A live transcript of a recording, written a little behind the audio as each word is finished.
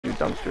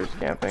dumpsters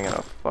camping in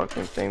a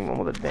fucking thing, one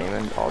with a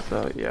daemon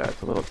also. Yeah,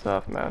 it's a little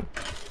tough, man.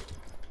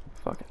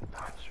 Fucking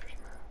dumpsters,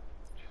 man.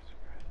 Jesus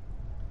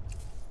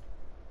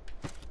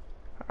Christ.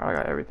 Alright, I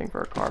got everything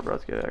for a car, bro.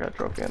 Let's get it. I got a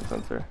trophy and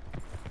sensor.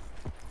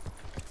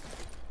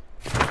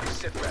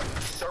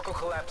 Circle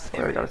collapse.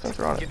 Oh, we got a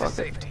sensor on it. Fuck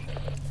it.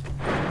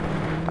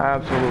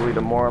 Absolutely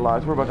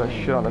demoralized. We're about to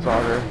shit on this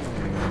auger.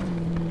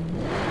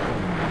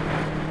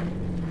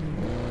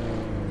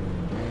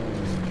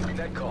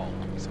 Net call.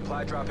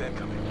 Supply drop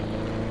incoming.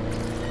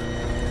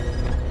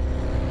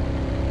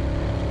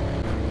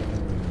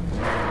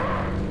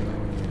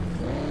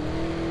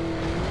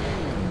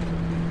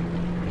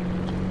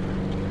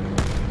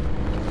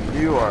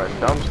 You are a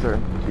dumpster.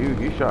 Dude,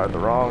 you shot at the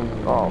wrong...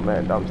 Oh,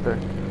 man, dumpster.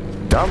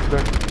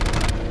 Dumpster.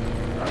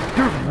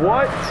 Dude,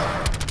 what?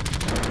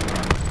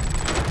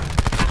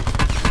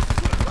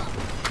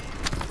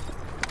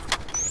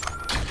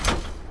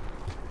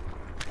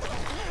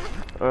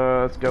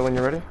 Let's go when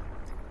you're ready.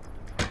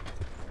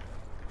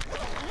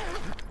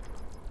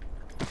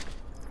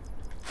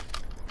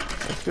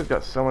 This dude's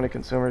got so many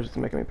consumers, it's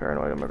making me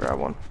paranoid. I'm gonna grab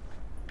one.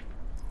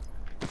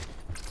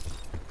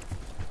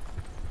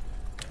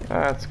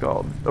 That's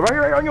called... Right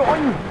here, on you,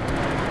 on you!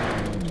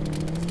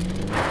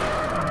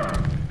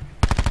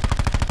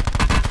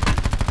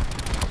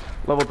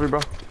 Level 3, bro.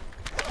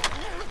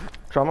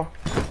 Trauma?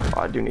 Oh,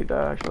 I do need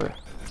that, actually.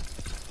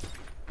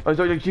 Oh,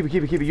 so keep it.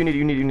 You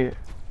need it.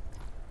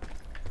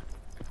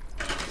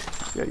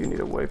 Yeah, you need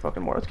it way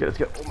fucking more. Let's get.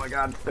 Oh my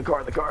god, the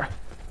car.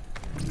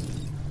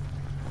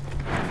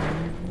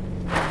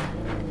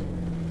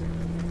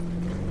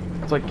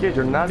 It's like, kid,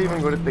 you're not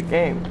even good at the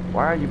game.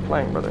 Why are you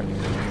playing, brother?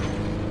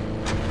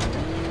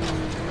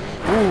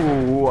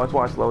 Ooh, that's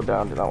why I slowed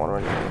down. Did not want to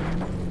run you.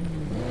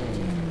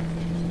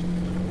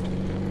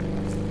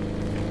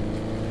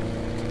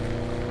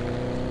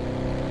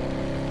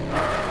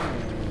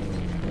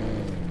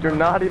 You're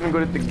not even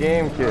good at the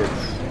game, kids.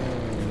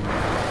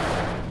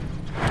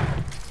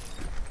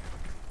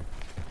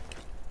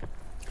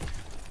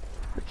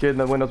 The kid in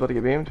the window's about to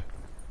get beamed.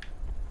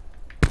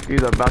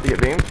 He's about to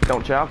get beamed.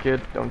 Don't chow, kid.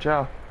 Don't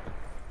chow.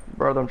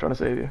 Brother, I'm trying to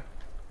save you.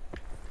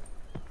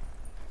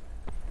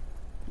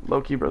 Low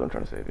key, brother, I'm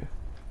trying to save you.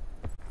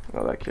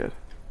 Oh, that kid.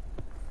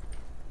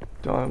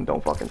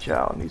 Don't fucking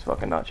chow. He's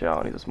fucking not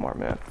chowing. He's a smart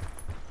man.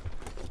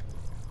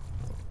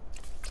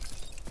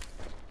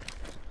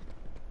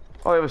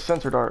 Oh, I have a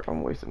sensor dart.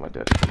 I'm wasting my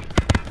dead.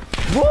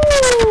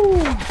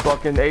 Woo!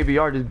 Fucking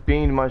ABR just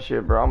beamed my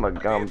shit, bro. I'm a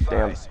damn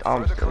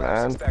dumpster,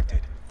 man.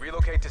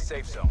 Relocate to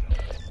safe zone.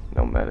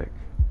 No medic.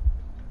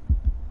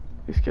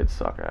 These kids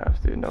suck ass,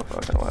 dude. No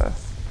fucking way.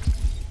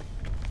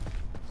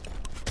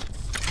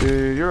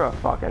 Dude, you're a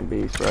fucking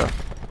beast, bro.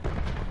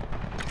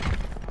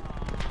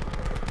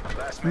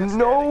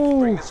 No!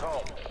 Bring this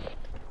home.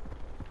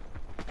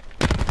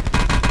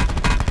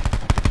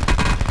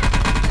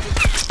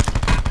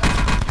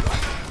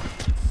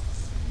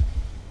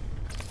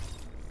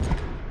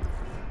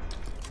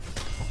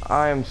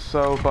 I am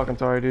so fucking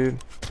sorry, dude.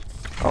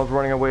 I was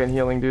running away and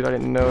healing, dude. I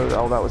didn't know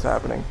all that was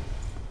happening.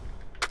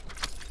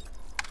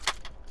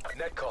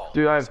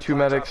 Dude, I have 2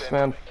 medics,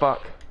 man.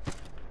 Fuck.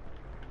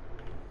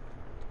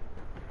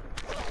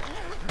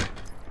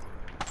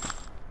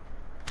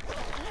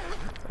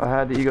 I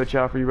had to ego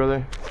chow for you,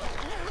 brother.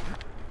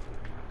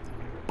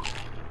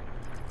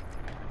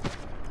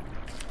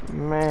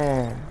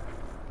 Man.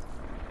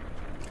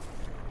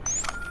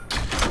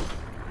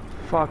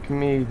 Fuck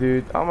me,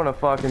 dude. I'm gonna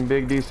fucking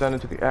big descend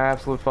it to the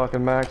absolute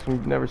fucking max.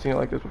 We've never seen it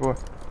like this before.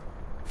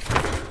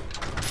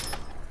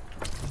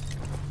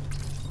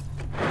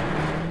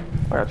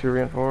 I got 2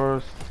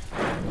 reinforced.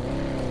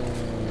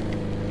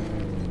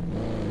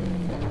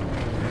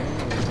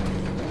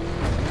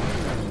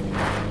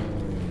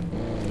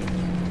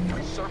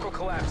 Circle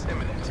collapse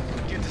imminent.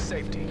 Get to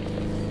safety.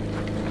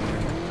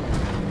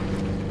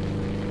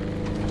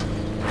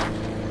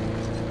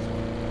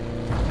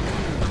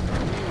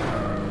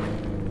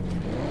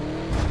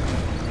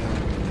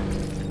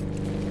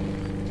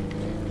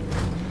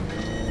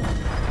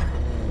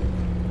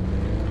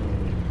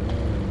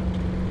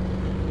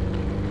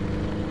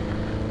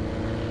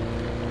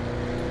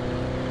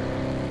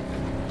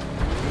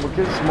 Were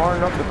kids smart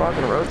enough to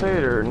fucking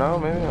rotate, or no?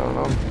 Maybe, I don't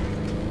know.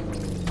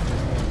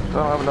 I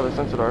don't have another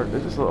sensor dart.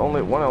 Is this the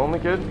only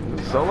kid?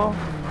 Is it solo?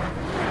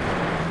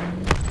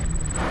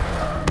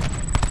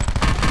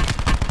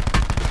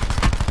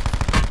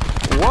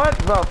 What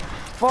the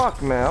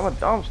fuck, man? I'm a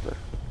dumpster.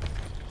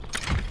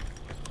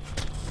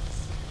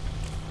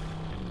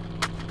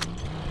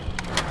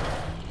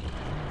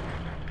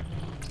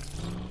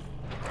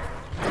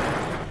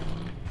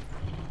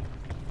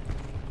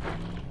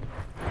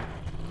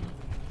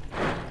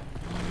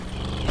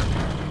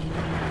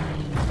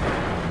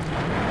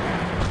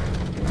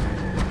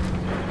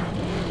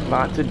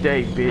 Not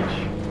today, bitch.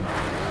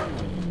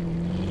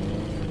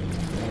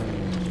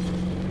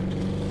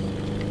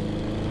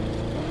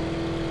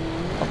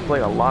 I've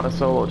played a lot of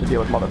solo to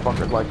deal with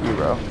motherfuckers like you,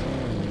 bro.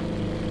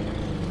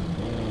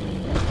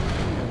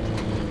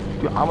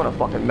 Dude, I'm gonna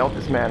fucking melt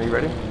this man. Are you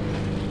ready?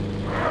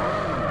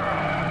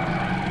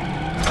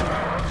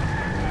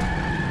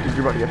 Dude,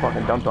 you're about to get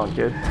fucking dumped on,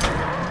 kid.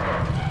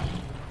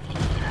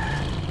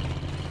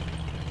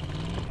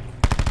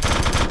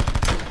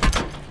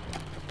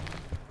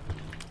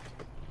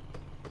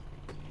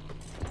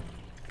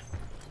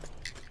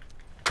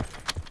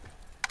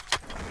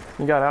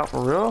 You got out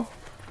for real?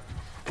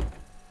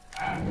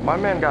 My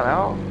man got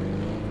out?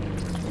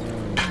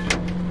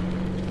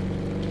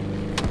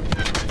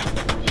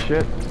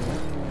 Shit.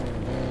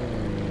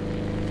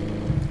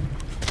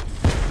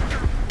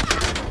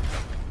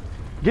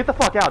 Get the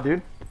fuck out,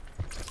 dude.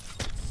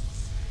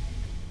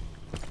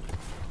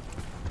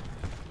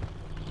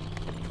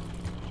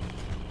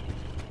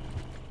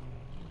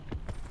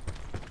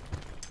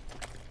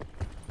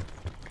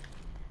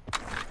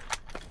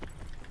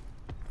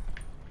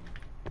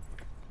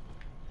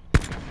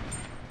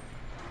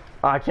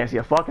 I can't see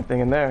a fucking thing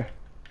in there.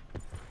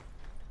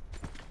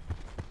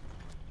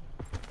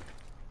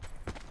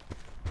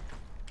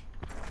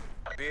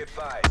 Be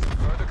advised,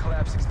 further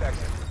collapse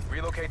expected.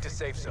 Relocate to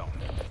safe zone.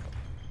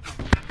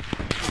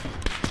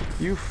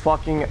 You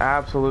fucking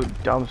absolute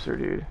dumpster,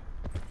 dude.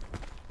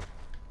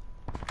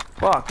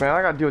 Fuck, man,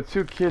 I gotta deal with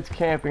 2 kids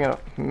camping in a...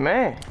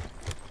 Man.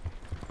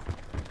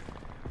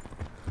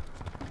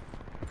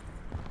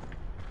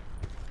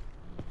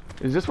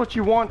 Is this what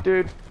you want,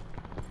 dude?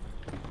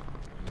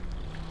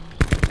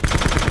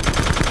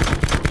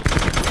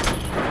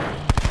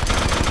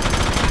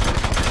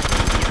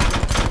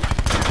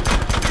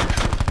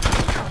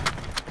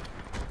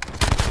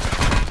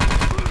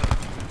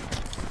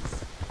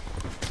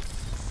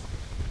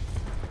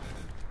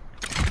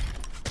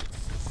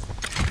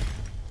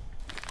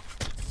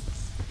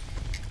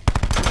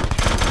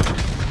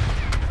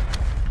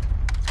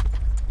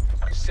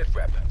 Sit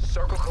rep.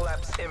 Circle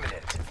collapse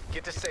imminent.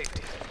 Get to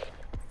safety.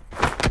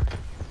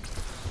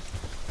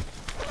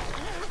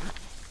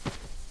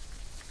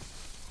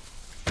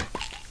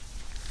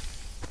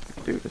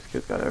 Dude, this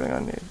kid's got everything I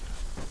need.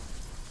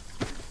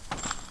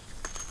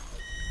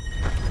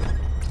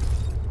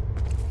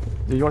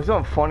 Dude, you want to see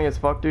something funny as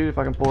fuck, dude? If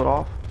I can pull it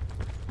off.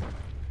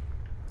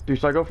 Dude,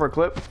 should I go for a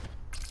clip?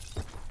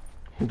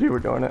 Dude, we're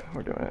doing it.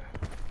 We're doing it.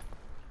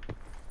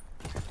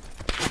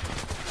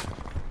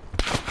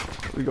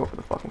 We go for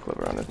the fucking clip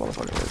around this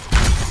motherfucking ridge.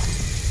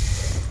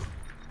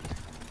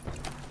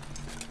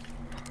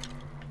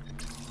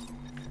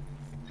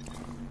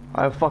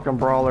 I have fucking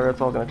brawler. That's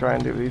all I was gonna try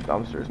and do with these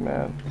dumpsters,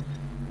 man.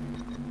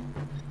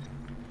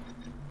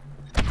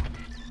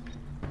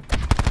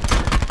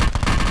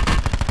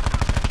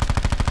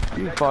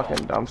 You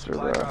fucking dumpster,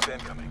 bro.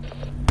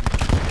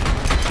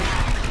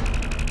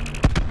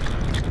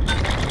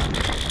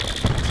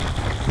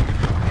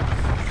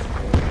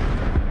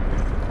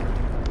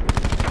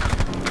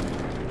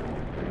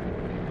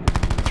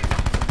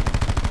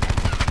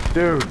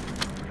 Dude.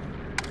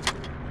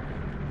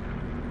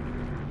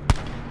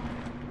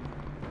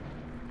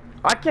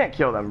 I can't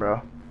kill them, bro.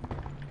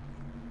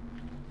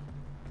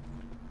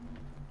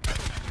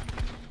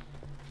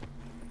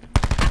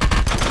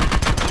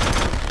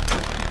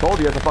 Told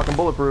you it's a fucking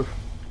bulletproof.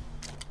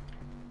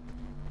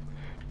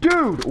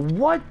 Dude,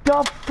 what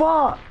the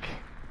fuck?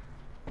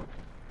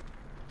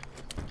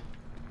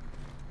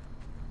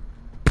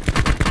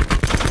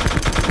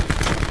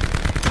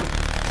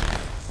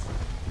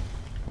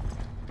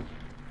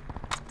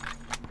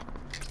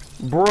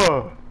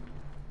 Bruh.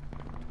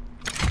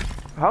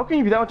 How can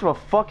you be that much of a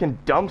fucking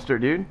dumpster,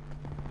 dude?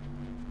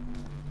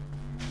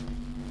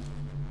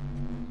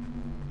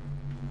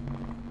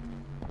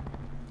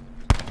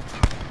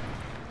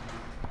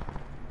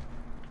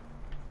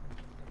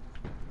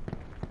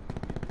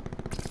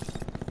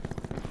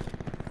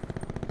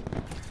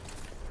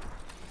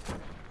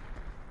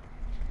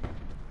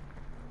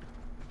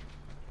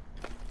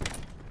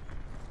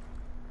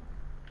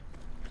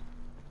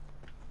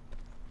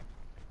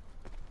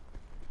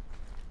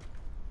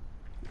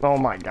 Oh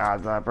my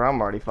god, Zap, bro,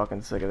 I'm already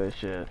fucking sick of this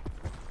shit.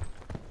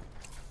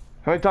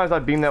 How many times I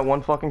beamed that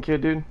one fucking kid,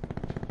 dude?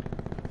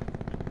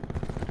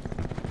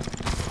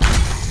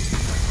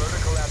 Further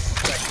collapse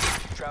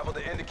expected. Travel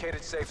to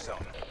indicated safe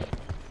zone.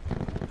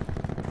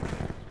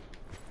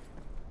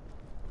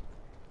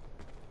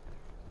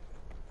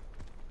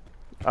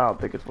 I don't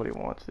think it's what he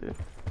wants, dude.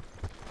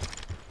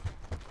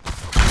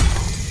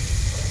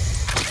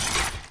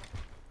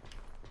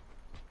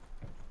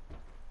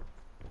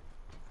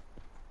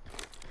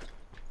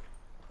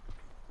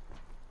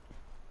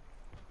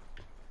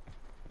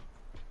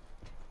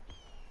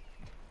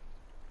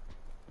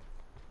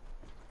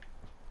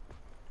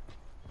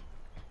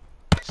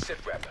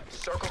 Sit rep.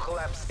 Circle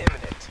collapse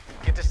imminent.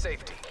 Get to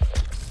safety.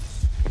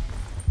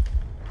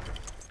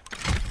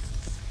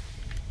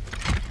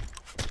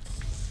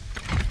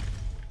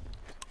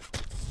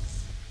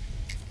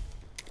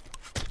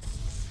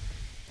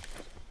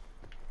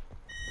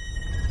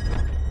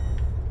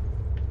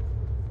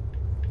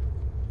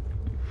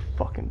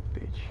 Fucking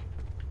bitch.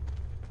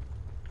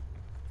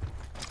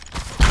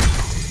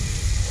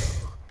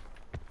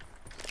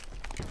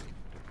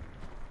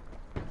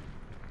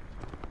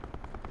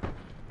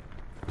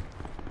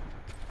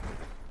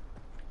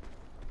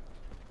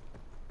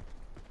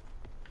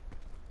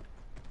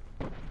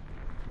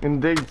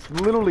 And they're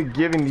literally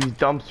giving these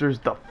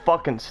dumpsters the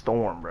fucking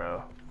storm,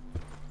 bro.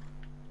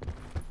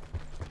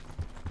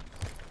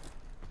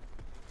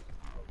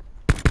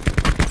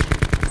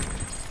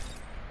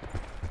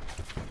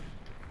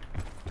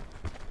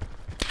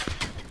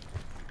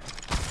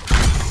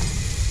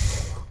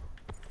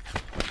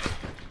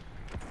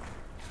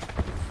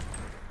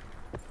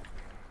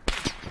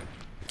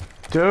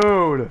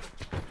 Dude.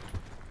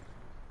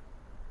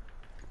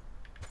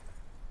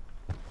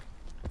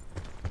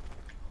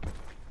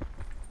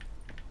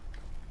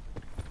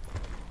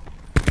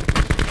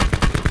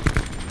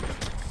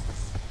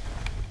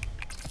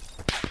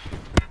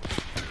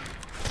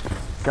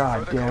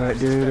 God damn it,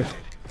 dude.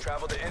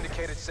 Travel to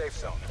indicated safe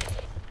zone.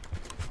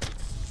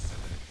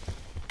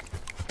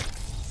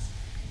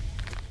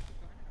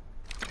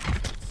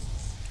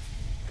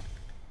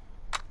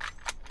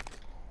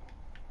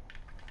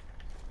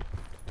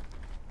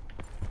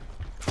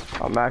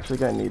 I'm actually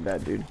gonna need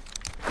that, dude.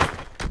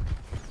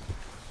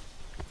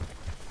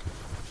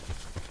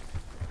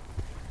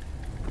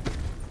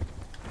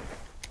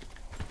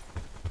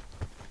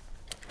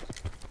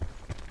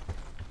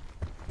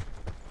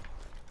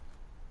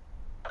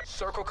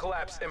 Circle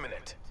collapse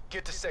imminent.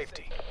 Get to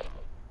safety.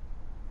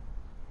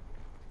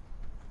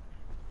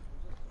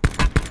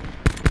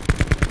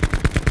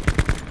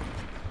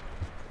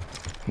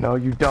 No,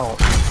 you don't.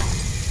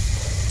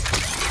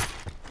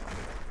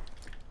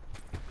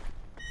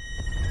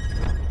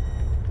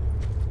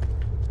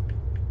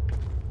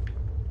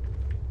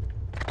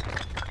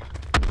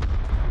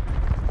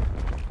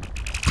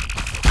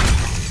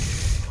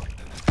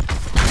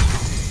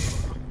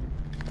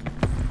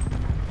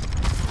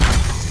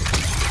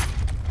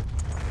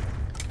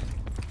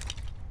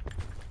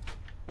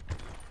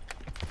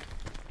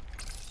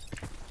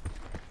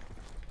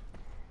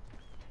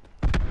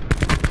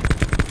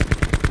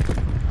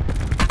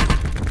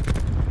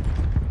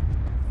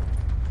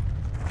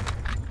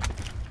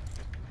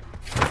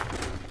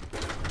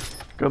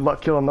 Good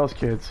luck killing those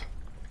kids.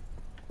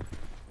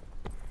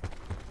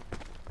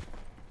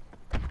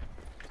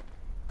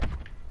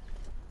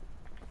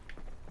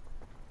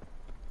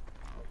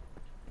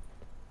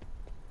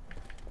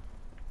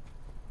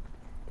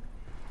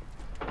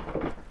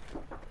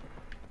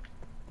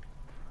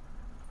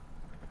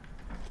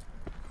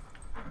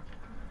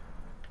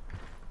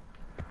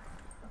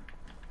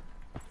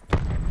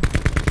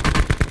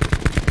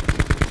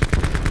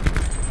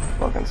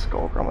 Fucking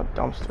Skulker, I'm a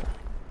dumpster.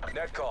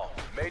 Net call.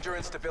 Major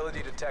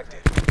instability detected.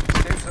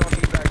 Safe zone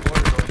evac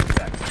orders are in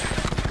effect.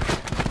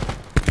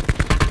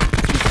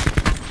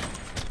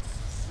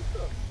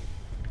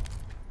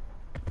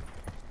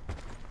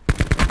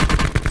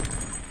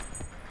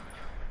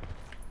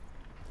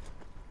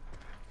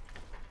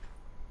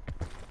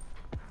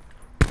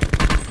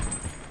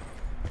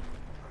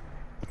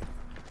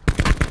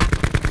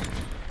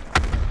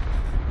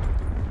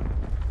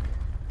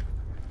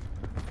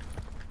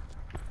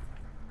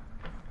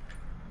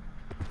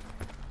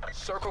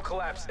 Circle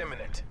collapse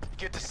imminent.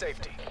 Get to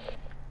safety.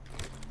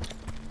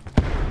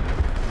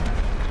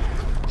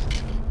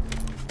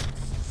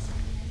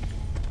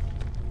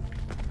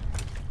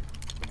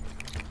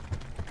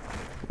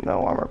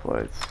 No armor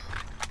plates.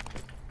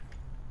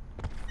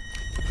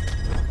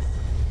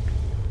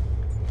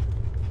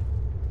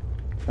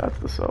 That's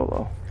the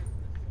solo.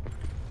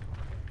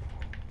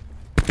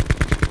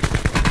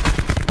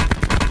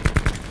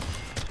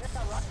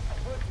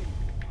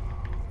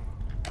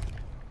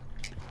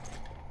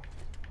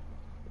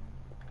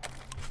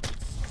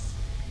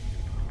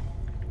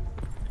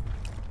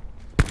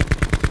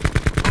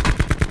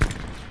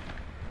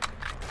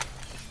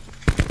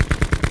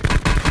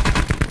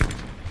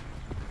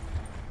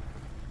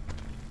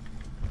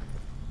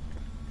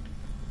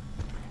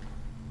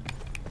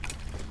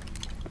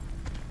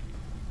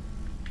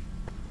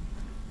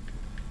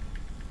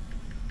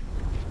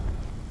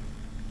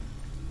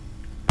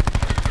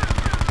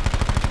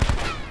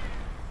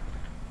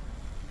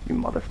 You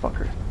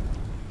motherfucker.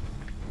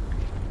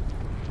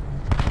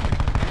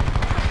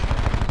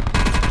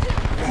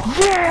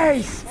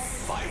 Yes!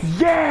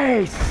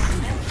 Yes!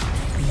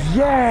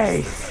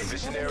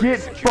 Yes! Get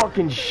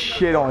fucking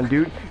shit on,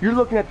 dude. You're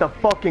looking at the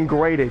fucking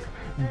greatest.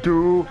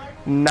 Do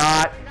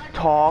not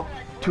talk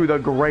to the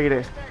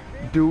greatest.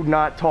 Do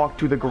not talk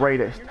to the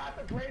greatest.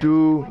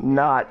 Do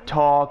not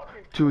talk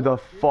to the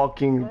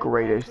fucking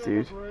greatest,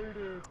 dude.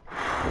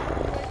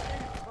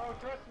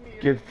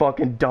 Get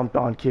fucking dumped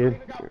on,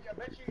 kid.